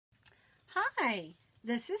Hi,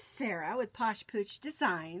 this is Sarah with Posh Pooch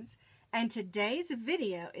Designs, and today's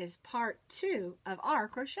video is part 2 of our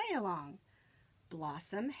crochet along,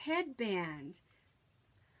 Blossom Headband.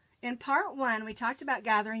 In part 1, we talked about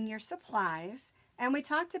gathering your supplies, and we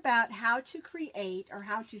talked about how to create or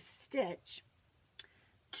how to stitch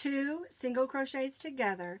 2 single crochets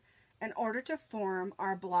together in order to form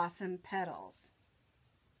our blossom petals.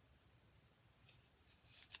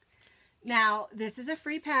 Now, this is a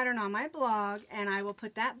free pattern on my blog, and I will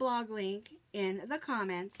put that blog link in the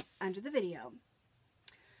comments under the video.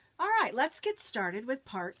 All right, let's get started with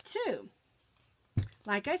part 2.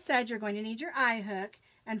 Like I said, you're going to need your eye hook,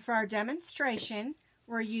 and for our demonstration,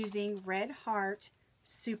 we're using Red Heart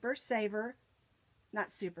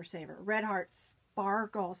Red Heart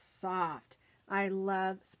Sparkle Soft. I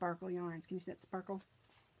love sparkle yarns. Can you see that sparkle?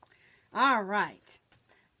 All right.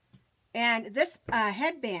 And this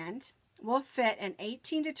headband will fit an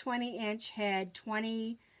 18 to 20 inch head,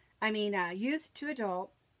 youth to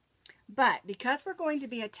adult. But because we're going to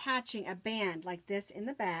be attaching a band like this in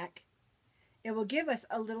the back, it will give us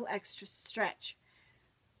a little extra stretch.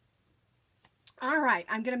 All right,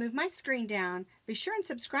 I'm going to move my screen down. Be sure and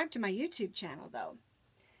subscribe to my YouTube channel, though.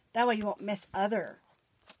 That way you won't miss other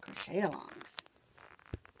crochet alongs.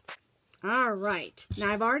 All right,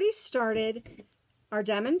 now I've already started our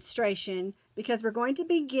demonstration because we're going to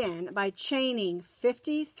begin by chaining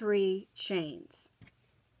 53 chains.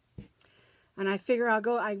 And I figure I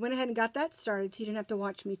went ahead and got that started so you didn't have to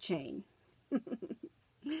watch me chain.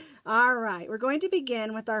 All right, we're going to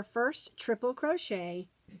begin with our first triple crochet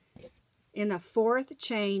in the 4th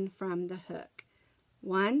chain from the hook.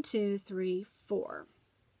 1, 2, 3, 4.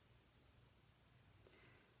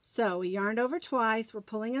 So we yarned over twice. We're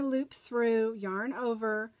pulling a loop through, yarn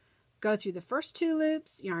over, go through the first 2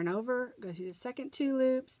 loops, yarn over, go through the second 2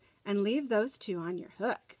 loops, and leave those 2 on your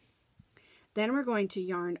hook. Then we're going to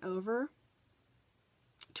yarn over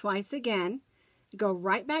twice again, go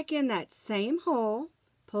right back in that same hole,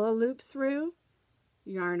 pull a loop through,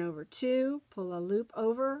 yarn over 2, pull a loop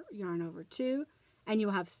over, yarn over 2, and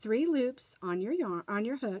you'll have 3 loops on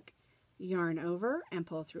your hook, yarn over, and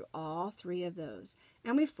pull through all 3 of those.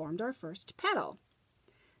 And we formed our first petal.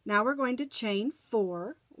 Now we're going to chain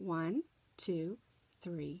 4. 1, 2,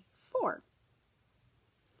 3, 4.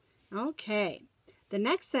 Okay, the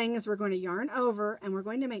next thing is we're going to yarn over and we're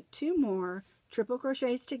going to make 2 more triple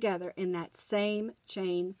crochets together in that same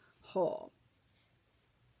chain hole.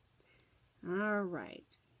 All right,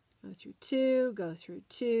 go through 2, go through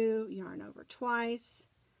 2, yarn over twice,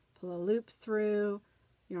 pull a loop through,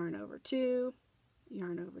 yarn over 2,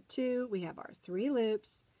 yarn over 2. We have our 3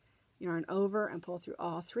 loops, yarn over and pull through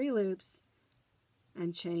all 3 loops,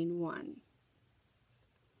 and chain 1.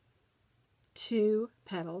 2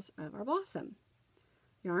 petals of our blossom.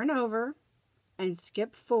 Yarn over and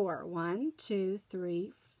skip 4. 1, 2,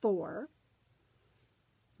 3, 4.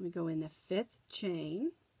 We go in the 5th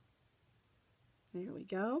chain. There we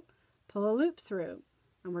go. Pull a loop through,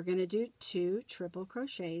 and we're going to do 2 triple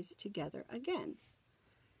crochets together again.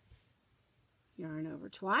 Yarn over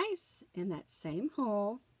twice in that same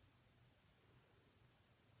hole.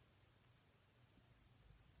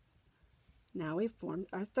 Now we've formed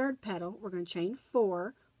our 3rd petal. We're going to chain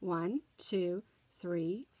 4. 1, 2,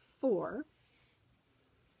 3, 4.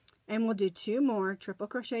 And we'll do 2 more triple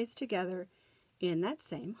crochets together in that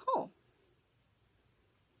same hole.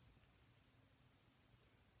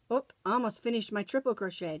 Oop, almost finished my triple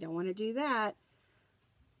crochet. Don't want to do that.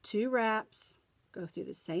 2 wraps, go through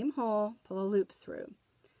the same hole, pull a loop through.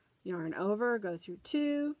 Yarn over, go through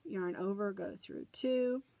 2, yarn over, go through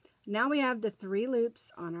 2. Now we have the 3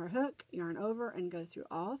 loops on our hook, yarn over and go through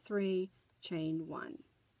all 3, chain 1.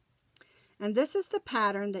 And this is the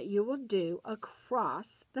pattern that you will do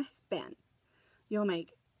across the headband. You'll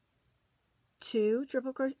make 2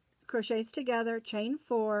 triple crochets together, chain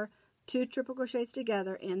 4, 2 triple crochets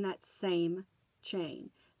together in that same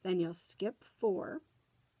chain. Then you'll skip 4,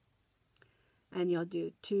 and you'll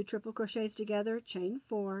do 2 triple crochets together, chain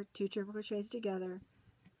 4, 2 triple crochets together,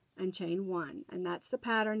 and chain 1. And that's the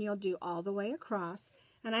pattern you'll do all the way across.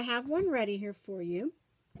 And I have one ready here for you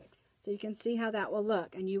so you can see how that will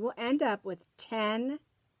look. And you will end up with 10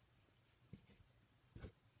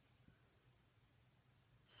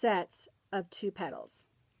 sets of 2 petals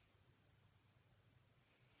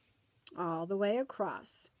all the way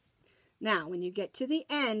across. Now when you get to the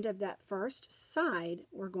end of that first side,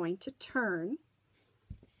 we're going to turn.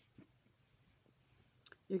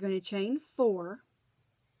 You're going to chain 4,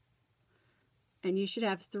 and you should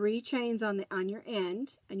have 3 chains on your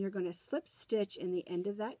end, and you're going to slip stitch in the end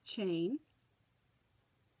of that chain.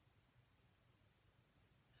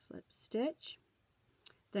 slip stitch,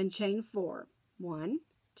 then chain 4. 1,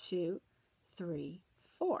 2, 3,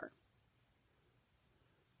 4.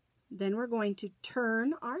 Then we're going to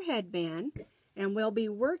turn our headband, and we'll be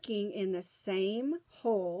working in the same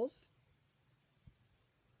holes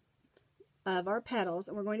of our petals,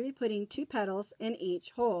 and we're going to be putting 2 petals in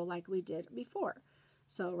each hole like we did before.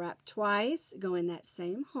 So wrap twice, go in that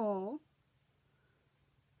same hole,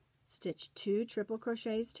 stitch 2 triple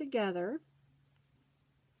crochets together,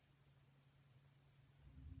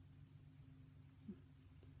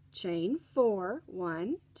 chain 4,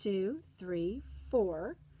 1, 2, 3,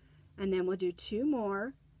 4, and then we'll do 2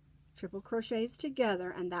 more triple crochets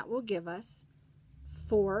together, and that will give us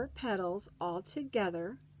 4 petals all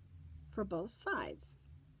together for both sides.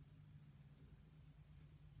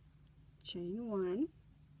 Chain 1,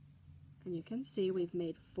 and you can see we've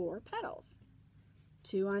made 4 petals,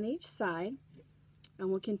 2 on each side, and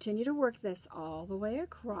we'll continue to work this all the way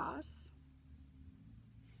across.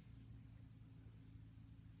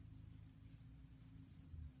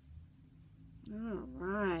 All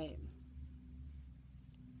right.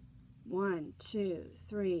 1, 2,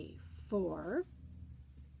 3, 4.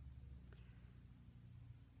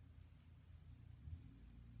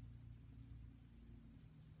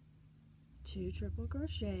 Two triple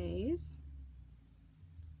crochets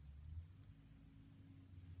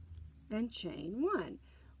and chain 1.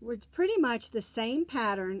 It's pretty much the same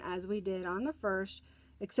pattern as we did on the first,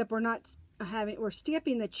 except we're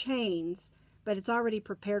stamping the chains, but it's already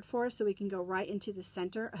prepared for us, so we can go right into the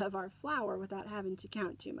center of our flower without having to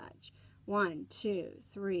count too much. 1, 2,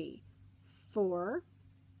 3, 4.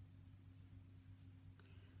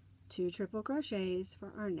 2 triple crochets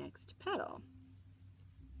for our next petal.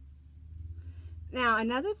 Now,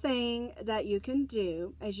 another thing that you can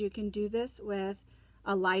do is you can do this with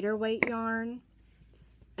a lighter weight yarn,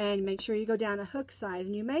 and make sure you go down a hook size,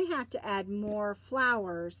 and you may have to add more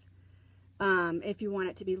flowers if you want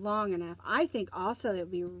it to be long enough. I think also it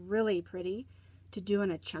would be really pretty to do in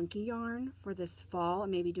a chunky yarn for this fall,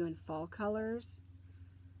 and maybe doing fall colors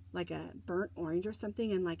like a burnt orange or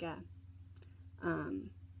something, and like a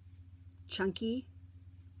chunky.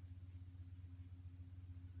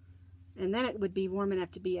 And then it would be warm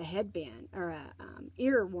enough to be a headband or a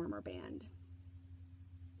ear warmer band.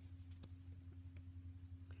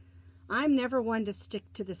 I'm never one to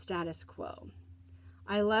stick to the status quo.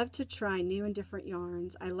 I love to try new and different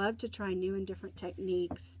yarns. I love to try new and different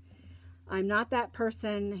techniques. I'm not that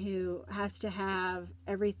person who has to have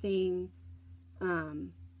everything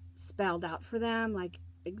spelled out for them, like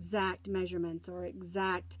exact measurements or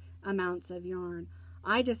exact amounts of yarn.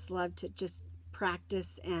 I just love to just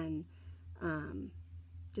practice and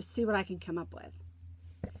just see what I can come up with.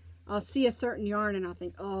 I'll see a certain yarn and I'll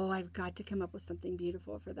think, oh, I've got to come up with something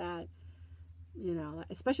beautiful for that. You know,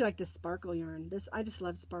 especially like this sparkle yarn. I just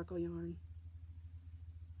love sparkle yarn.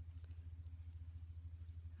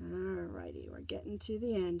 Alrighty, we're getting to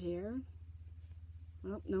the end here.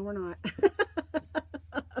 Well, no, we're not.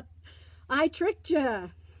 I tricked you.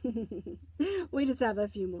 We just have a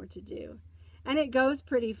few more to do. And it goes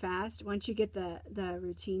pretty fast once you get the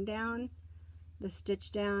routine down, the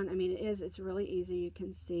stitch down. I mean, it's really easy. You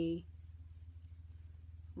can see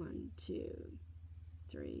 1, 2,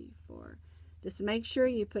 3, 4. Just make sure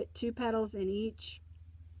you put 2 petals in each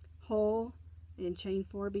hole and chain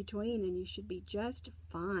 4 between, and you should be just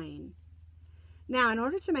fine. Now, in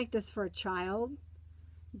order to make this for a child,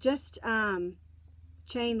 just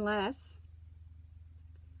chain less.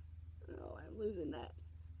 Oh, I'm losing that.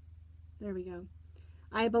 There we go.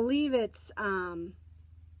 I believe it's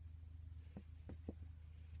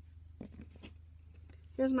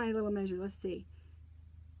here's my little measure. Let's see.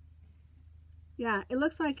 Yeah, it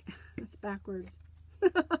looks like it's backwards.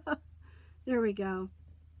 There we go.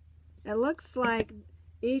 It looks like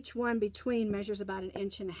each one between measures about 1.5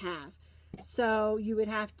 inches. So you would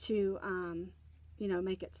have to, you know,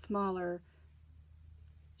 make it smaller.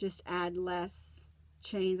 Just add less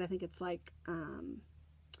chains. I think it's like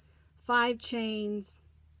 5 chains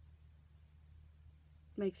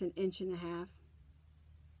makes 1.5 inches.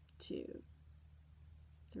 2,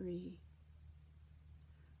 3,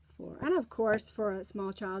 4. And of course, for a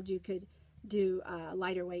small child, you could do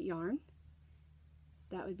lighter weight yarn.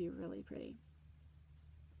 That would be really pretty.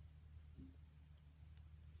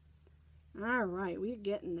 All right, we're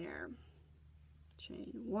getting there.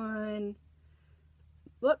 Chain 1.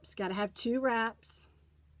 Whoops, got to have 2 wraps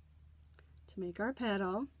to make our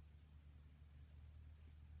petal.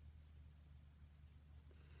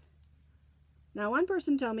 Now, one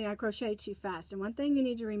person told me I crochet too fast, and one thing you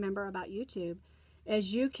need to remember about YouTube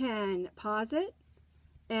is you can pause it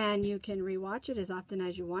and you can rewatch it as often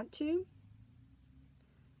as you want to.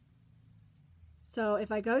 So if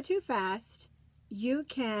I go too fast, you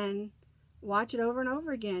can watch it over and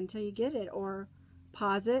over again until you get it, or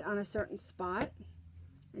pause it on a certain spot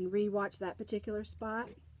and rewatch that particular spot.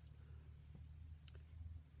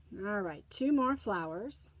 All right, 2 more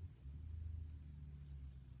flowers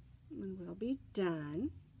and we'll be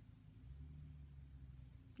done.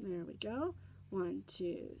 There we go. 1,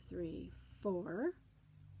 2, 3, 4.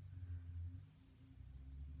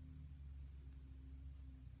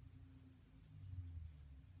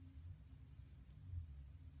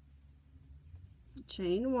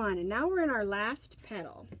 Chain 1, and now we're in our last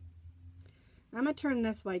petal. I'm going to turn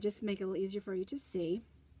this way just to make it a little easier for you to see.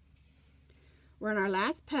 We're in our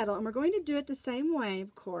last petal, and we're going to do it the same way,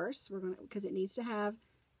 of course. We're going to, because it needs to have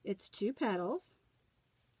its 2 petals.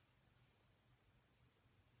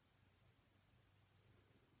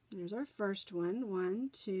 There's our first one. 1,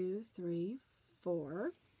 2, 3,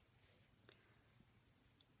 4.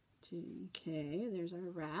 Okay, there's our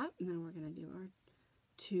wrap. Now we're going to do our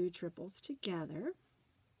 2 triples together.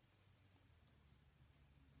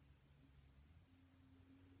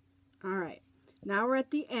 All right, now we're at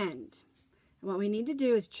the end. And what we need to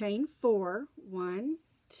do is chain 4. 1,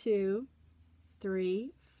 2,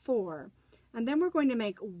 3, 4. And then we're going to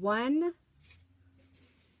make 1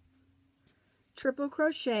 triple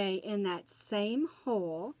crochet in that same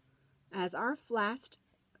hole as our last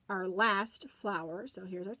flower. So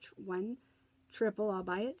here's our 1 triple all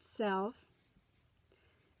by itself.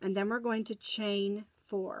 And then we're going to chain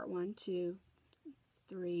 4. 1, 2,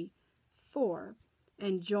 3, 4.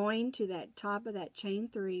 And join to that top of that chain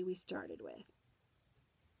 3 we started with.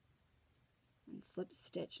 And slip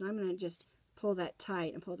stitch. And I'm going to just pull that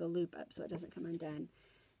tight and pull the loop up so it doesn't come undone.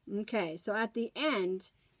 Okay, so at the end,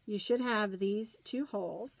 you should have these 2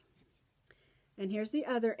 holes. And here's the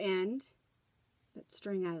other end. That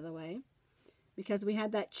string out of the way. Because we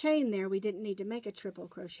had that chain there, we didn't need to make a triple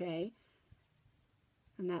crochet.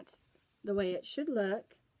 And that's the way it should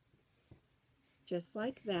look. Just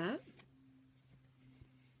like that.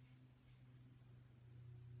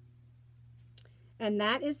 And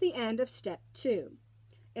that is the end of step 2.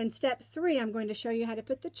 In step 3, I'm going to show you how to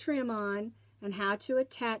put the trim on and how to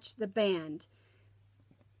attach the band.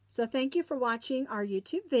 So thank you for watching our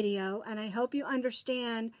YouTube video, and I hope you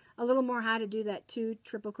understand a little more how to do that 2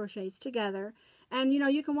 triple crochets together. And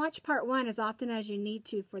you can watch part 1 as often as you need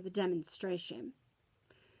to for the demonstration.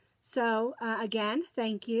 So again,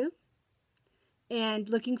 thank you, and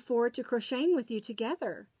looking forward to crocheting with you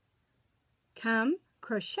together. Come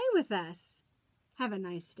crochet with us. Have a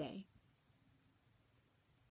nice day.